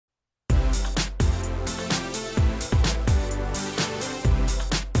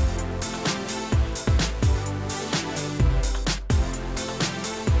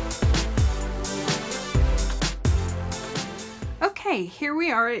Okay, here we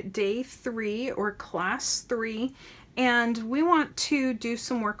are at day 3 or class 3, and we want to do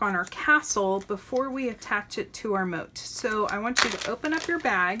some work on our castle before we attach it to our moat. So I want you to open up your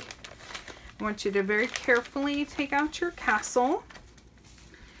bag. I want you to very carefully take out your castle.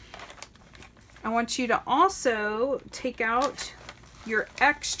 I want you to also take out your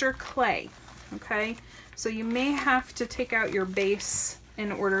extra clay, okay? So you may have to take out your base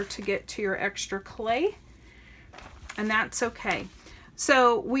in order to get to your extra clay, and that's okay.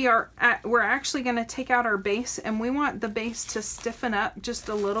 So we're actually going to take out our base, and we want the base to stiffen up just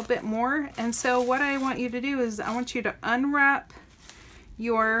a little bit more. And so what I want you to do is I want you to unwrap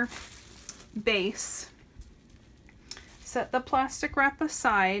your base, set the plastic wrap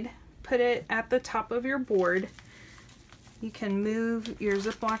aside, put it at the top of your board. You can move your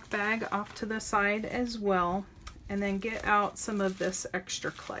Ziploc bag off to the side as well, and then get out some of this extra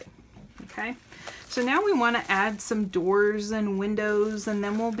clay. Okay, so now we want to add some doors and windows, and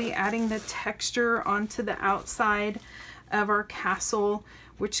then we'll be adding the texture onto the outside of our castle,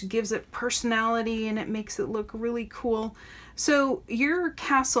 which gives it personality and it makes it look really cool. So your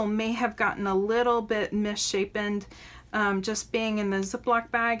castle may have gotten a little bit misshapen just being in the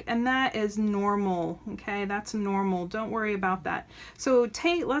Ziploc bag, and that is normal. Okay, that's normal. Don't worry about that. So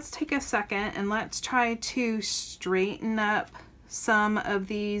let's take a second and let's try to straighten up some of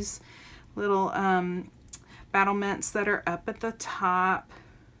these little battlements that are up at the top.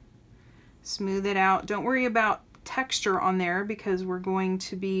 Smooth it out. Don't worry about texture on there because we're going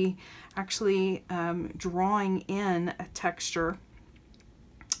to be actually drawing in a texture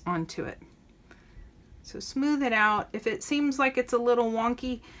onto it. So smooth it out. If it seems like it's a little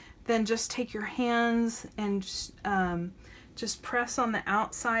wonky, then just take your hands and just press on the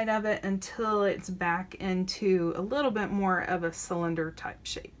outside of it until it's back into a little bit more of a cylinder type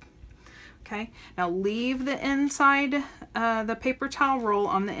shape. Okay, now leave the inside, the paper towel roll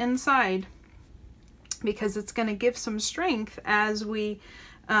on the inside, because it's going to give some strength as we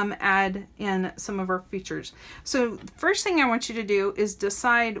add in some of our features. So the first thing I want you to do is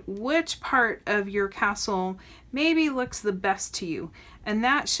decide which part of your castle maybe looks the best to you, and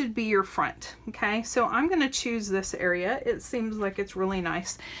that should be your front. Okay, so I'm going to choose this area. It seems like it's really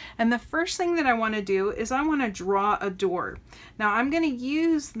nice, and the first thing that I want to do is I want to draw a door. Now I'm going to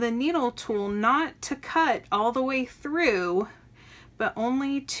use the needle tool not to cut all the way through, but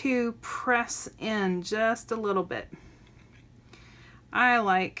only to press in just a little bit. I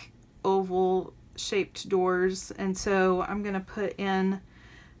like oval shaped doors, and so I'm going to put in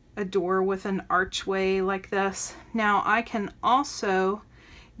a door with an archway like this. Now I can also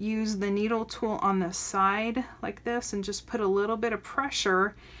use the needle tool on the side like this and just put a little bit of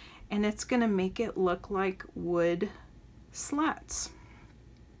pressure, and it's going to make it look like wood slats.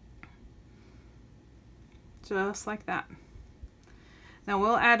 Just like that. Now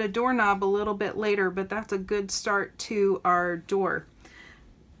we'll add a doorknob a little bit later, but that's a good start to our door.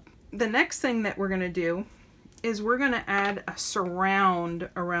 The next thing that we're going to do is we're going to add a surround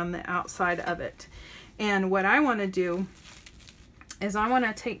around the outside of it. And what I want to do is I want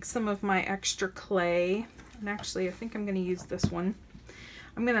to take some of my extra clay, and actually I think I'm going to use this one.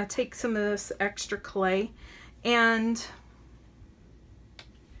 I'm going to take some of this extra clay, and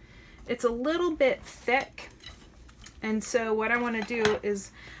it's a little bit thick, and so what I want to do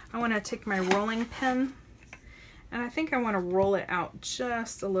is I want to take my rolling pin, and I think I want to roll it out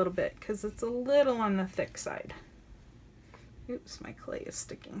just a little bit because it's a little on the thick side. Oops, my clay is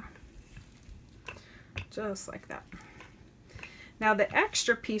sticking. Just like that. Now the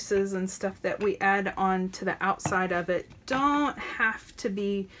extra pieces and stuff that we add on to the outside of it don't have to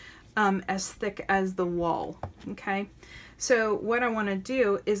be as thick as the wall, okay? So what I want to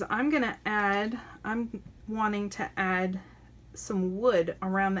do is I'm wanting to add some wood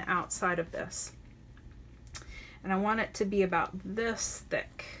around the outside of this. And I want it to be about this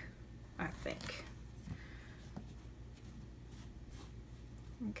thick, I think.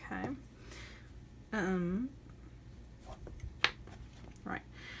 Okay. Right.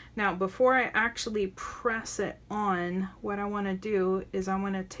 Now, before I actually press it on, what I want to do is I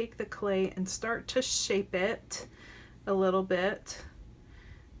want to take the clay and start to shape it a little bit.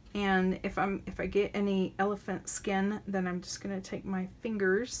 And if I get any elephant skin, then I'm just going to take my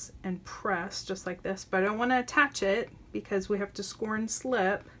fingers and press just like this. But I don't want to attach it because we have to score and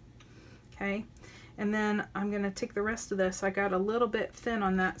slip. Okay. And then I'm going to take the rest of this. I got a little bit thin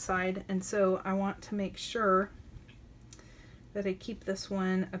on that side, and so I want to make sure that I keep this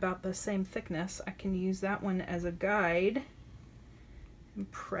one about the same thickness. I can use that one as a guide and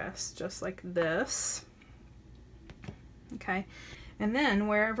press just like this. Okay. And then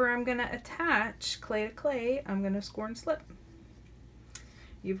wherever I'm going to attach clay to clay, I'm going to score and slip.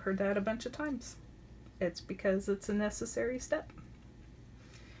 You've heard that a bunch of times. It's because it's a necessary step.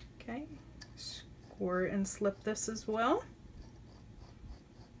 Okay, score and slip this as well.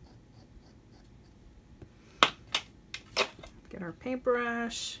 Get our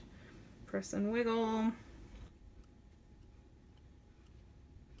paintbrush, press and wiggle.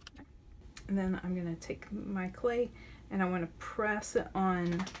 And then I'm going to take my clay and I want to press it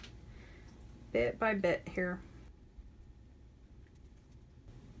on bit by bit here.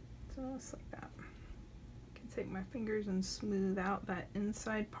 Just like that. I can take my fingers and smooth out that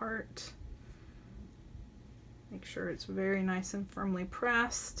inside part. Make sure it's very nice and firmly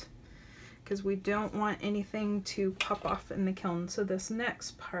pressed, because we don't want anything to pop off in the kiln. So this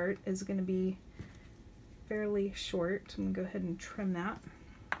next part is going to be fairly short. I'm going to go ahead and trim that.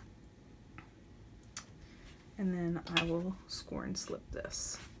 And then I will score and slip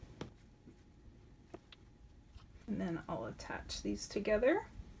this. And then I'll attach these together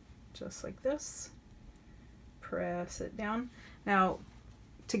just like this. Press it down. Now,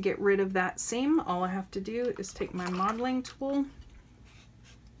 to get rid of that seam, all I have to do is take my modeling tool,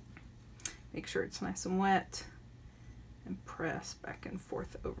 make sure it's nice and wet, and press back and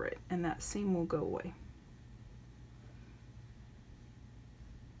forth over it, and that seam will go away.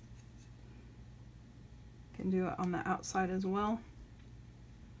 Can do it on the outside as well.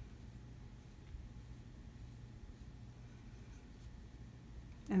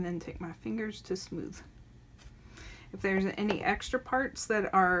 And then take my fingers to smooth. If there's any extra parts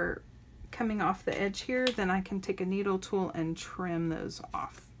that are coming off the edge here, then I can take a needle tool and trim those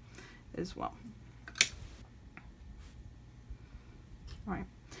off as well. All right.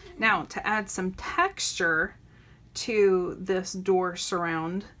 Now, to add some texture to this door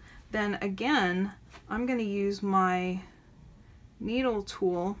surround, then again, I'm going to use my needle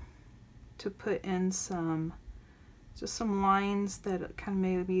tool to put in just some lines that kind of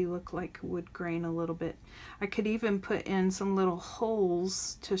maybe look like wood grain a little bit. I could even put in some little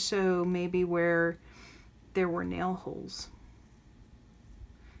holes to show maybe where there were nail holes.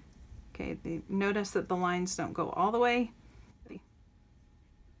 Okay, notice that the lines don't go all the way.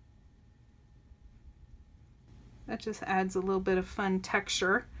 That just adds a little bit of fun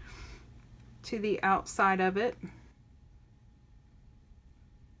texture to the outside of it.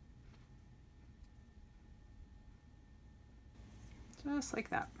 Just like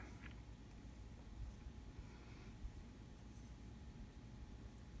that.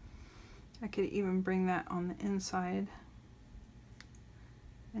 I could even bring that on the inside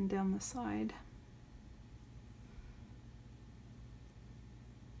and down the side,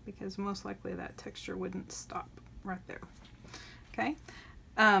 because most likely that texture wouldn't stop right there. Okay.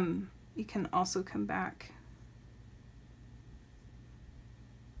 You can also come back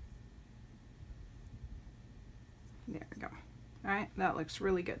there we go. All right, that looks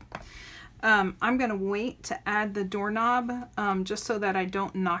really good. I'm going to wait to add the doorknob just so that I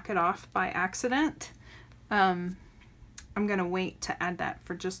don't knock it off by accident. I'm going to wait to add that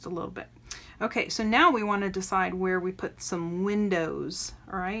for just a little bit. Okay, so now we want to decide where we put some windows.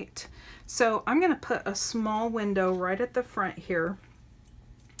 All right, so I'm going to put a small window right at the front here.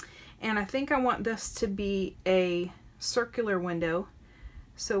 And I think I want this to be a circular window.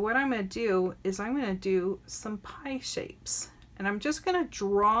 So what I'm going to do is I'm going to do some pie shapes. And I'm just going to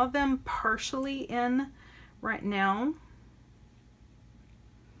draw them partially in right now.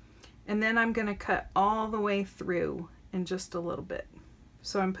 And then I'm going to cut all the way through in just a little bit.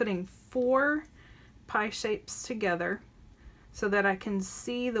 So I'm putting 4 pie shapes together so that I can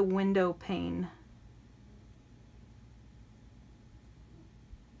see the window pane.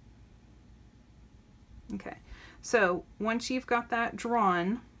 Okay, so once you've got that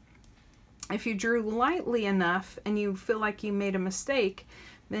drawn, if you drew lightly enough and you feel like you made a mistake,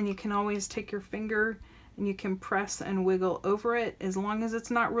 then you can always take your finger and you can press and wiggle over it, as long as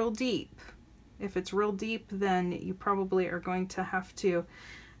it's not real deep. If it's real deep, then you probably are going to have to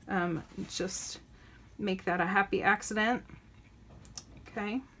just make that a happy accident.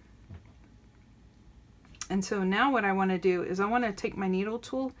 Okay. And so now what I want to do is I want to take my needle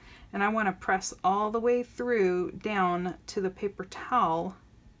tool and I want to press all the way through down to the paper towel.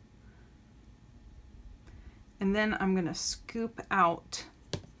 And then I'm going to scoop out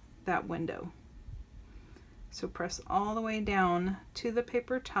that window. So press all the way down to the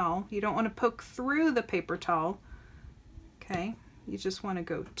paper towel. You don't want to poke through the paper towel. Okay, you just want to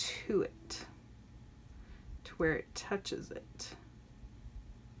go to it, to where it touches it.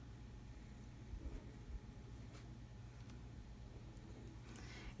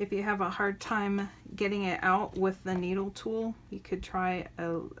 If you have a hard time getting it out with the needle tool, you could try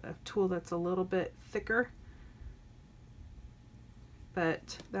a tool that's a little bit thicker.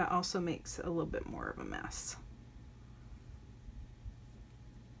 but that also makes it a little bit more of a mess.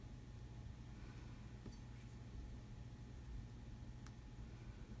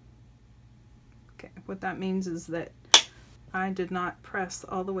 Okay, what that means is that I did not press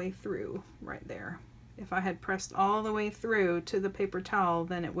all the way through right there. If I had pressed all the way through to the paper towel,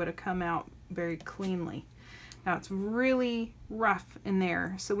 then it would have come out very cleanly. Now it's really rough in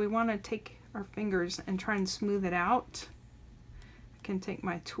there, so we want to take our fingers and try and smooth it out. I can take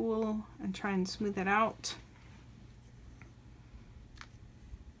my tool and try and smooth it out.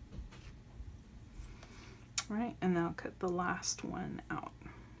 All right, and then I'll cut the last one out.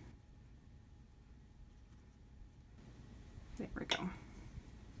 There we go.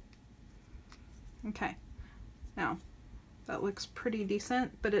 Okay, now that looks pretty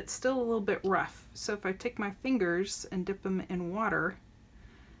decent, but it's still a little bit rough. So if I take my fingers and dip them in water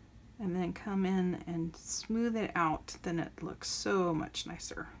and then come in and smooth it out, then it looks so much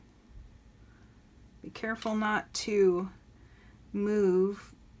nicer. Be careful not to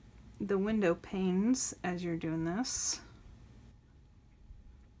move the window panes as you're doing this.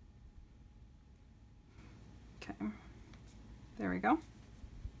 Okay, there we go.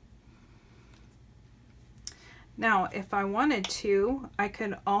 Now, if I wanted to, I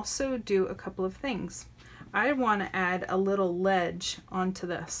could also do a couple of things. I want to add a little ledge onto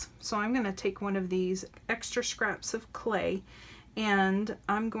this. So I'm going to take one of these extra scraps of clay and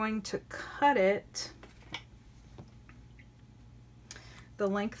I'm going to cut it the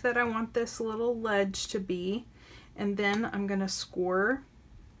length that I want this little ledge to be, and then I'm going to score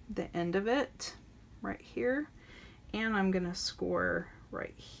the end of it right here, and I'm going to score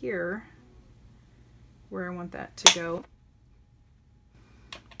right here where I want that to go.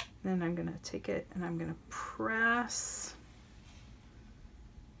 Then I'm going to take it and I'm going to press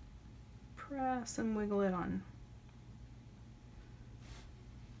and wiggle it on,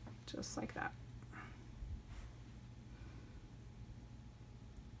 just like that.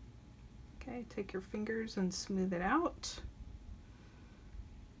 Okay, take your fingers and smooth it out.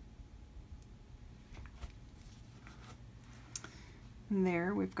 And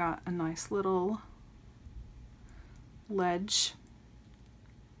there we've got a nice little ledge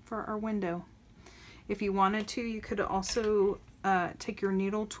for our window. If you wanted to, you could also take your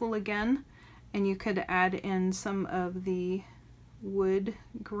needle tool again and you could add in some of the wood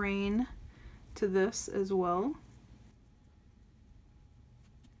grain to this as well.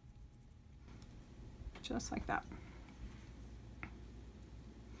 Just like that.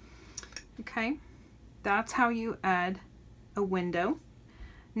 Okay, that's how you add a window.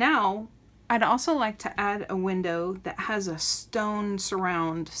 Now, I'd also like to add a window that has a stone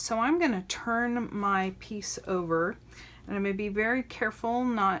surround. So I'm going to turn my piece over and I'm going to be very careful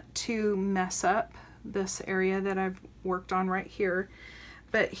not to mess up this area that I've worked on right here.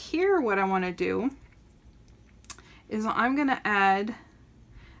 But here what I want to do is I'm going to add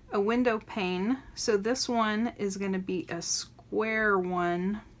a window pane. So this one is going to be a square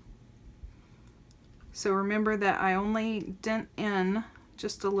one. So remember that I only dent in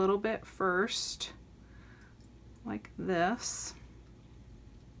just a little bit first, like this,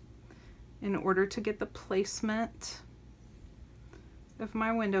 in order to get the placement of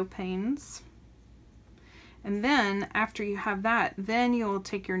my window panes. And then after you have that, then you'll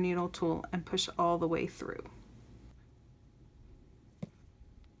take your needle tool and push all the way through.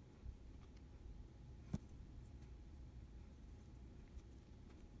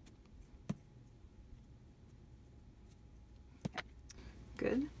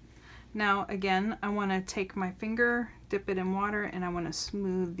 Good. Now again, I want to take my finger, dip it in water, and I want to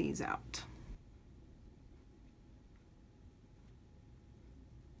smooth these out.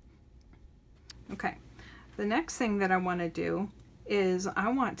 Okay, the next thing that I want to do is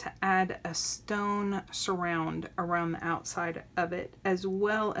I want to add a stone surround around the outside of it, as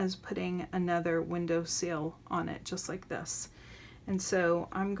well as putting another window sill on it, just like this. And so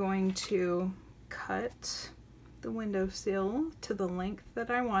I'm going to cut the window sill to the length that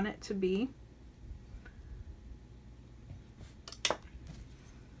I want it to be.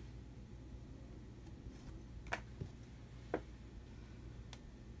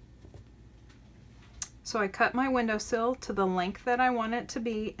 So I cut my windowsill to the length that I want it to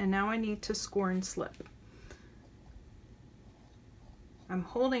be, and now I need to score and slip. I'm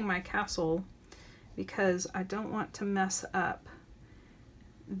holding my castle because I don't want to mess up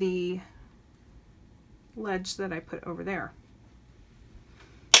the ledge that I put over there.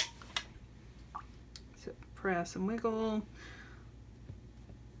 So press and wiggle.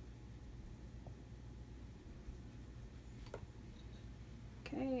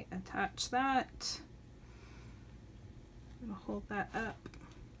 Okay, attach that. I'm gonna hold that up,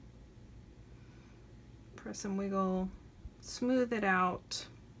 press and wiggle, smooth it out,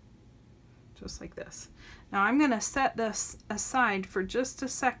 just like this. Now I'm gonna set this aside for just a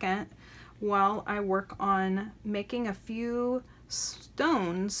second while I work on making a few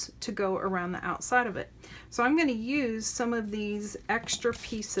stones to go around the outside of it. So I'm going to use some of these extra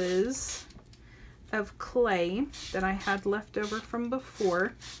pieces of clay that I had left over from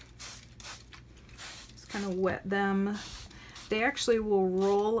before. Just kind of wet them. They actually will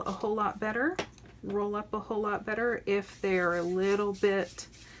roll a whole lot better, roll up a whole lot better if they're a little bit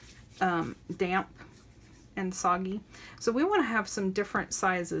damp and soggy. So we want to have some different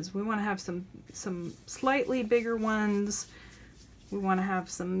sizes. We want to have some slightly bigger ones. We want to have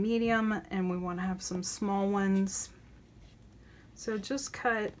some medium, and we want to have some small ones. So just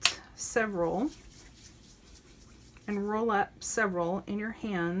cut several and roll up several in your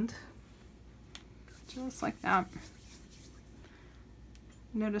hand, just like that.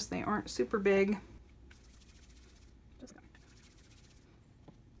 Notice they aren't super big.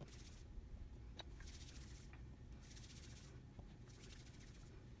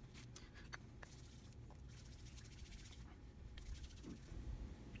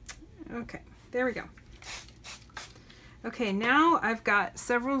 Okay, there we go. Okay, now I've got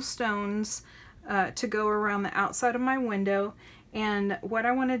several stones to go around the outside of my window, and what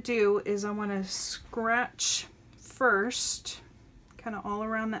I want to do is I want to scratch first, kind of all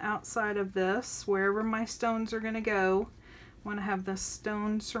around the outside of this, wherever my stones are going to go. I want to have the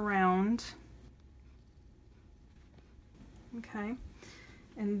stone surround. Okay,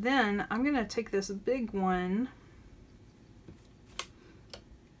 and then I'm going to take this big one,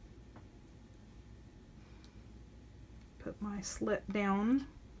 put my slit down.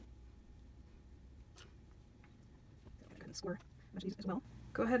 Score as well.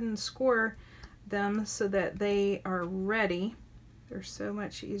 Go ahead and score them so that they are ready. They're so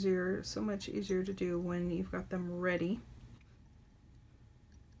much easier to do when you've got them ready.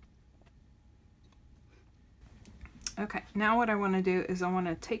 Okay, now what I want to do is I want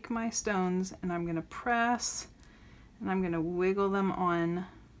to take my stones and I'm going to press and I'm going to wiggle them on.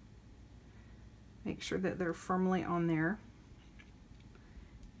 Make sure that they're firmly on there.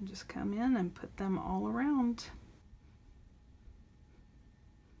 And just come in and put them all around.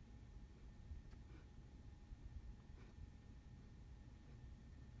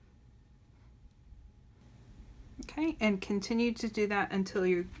 Okay, and continue to do that until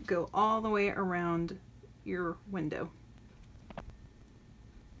you go all the way around your window.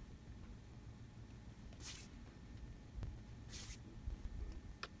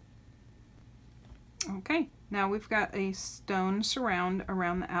 Okay, now we've got a stone surround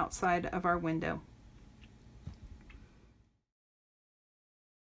around the outside of our window.